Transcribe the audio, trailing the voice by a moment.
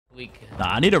week.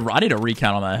 Nah, I need a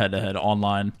recount on that head-to-head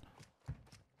online.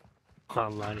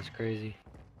 Online is crazy.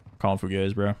 Calling for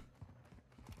guys, bro.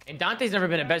 And Dante's never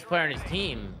been the best player on his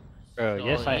team. Bro, So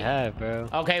yes, I have, bro.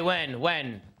 Okay,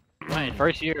 when?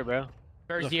 First year, bro.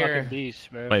 First year. Beast,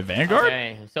 bro. Wait, Vanguard?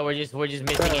 Okay, so we're just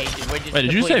missing AG. Wait,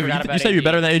 did you say you're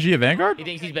better than AG at Vanguard? He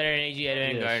thinks he's better than AG at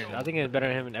Vanguard. Yes, I think it's better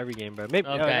than him in every game, bro. Maybe.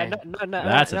 Okay.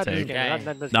 That's a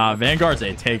take. Nah, Vanguard's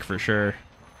a take for sure.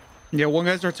 Yeah, one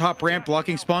guy's our top ramp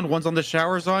blocking spawn. One's on the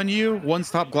showers on you. One's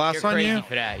top glass on you. You're crazy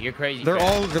for that. You're crazy. They're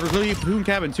literally two in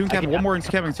cabin. One more in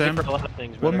cabin, Sam.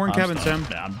 One more in cabin, Sam.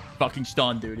 I'm fucking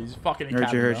stunned, dude. He's fucking in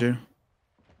cabin. Heard you.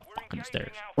 Fucking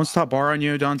stairs. One's top bar on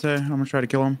you, Dante. I'm gonna try to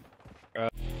kill him.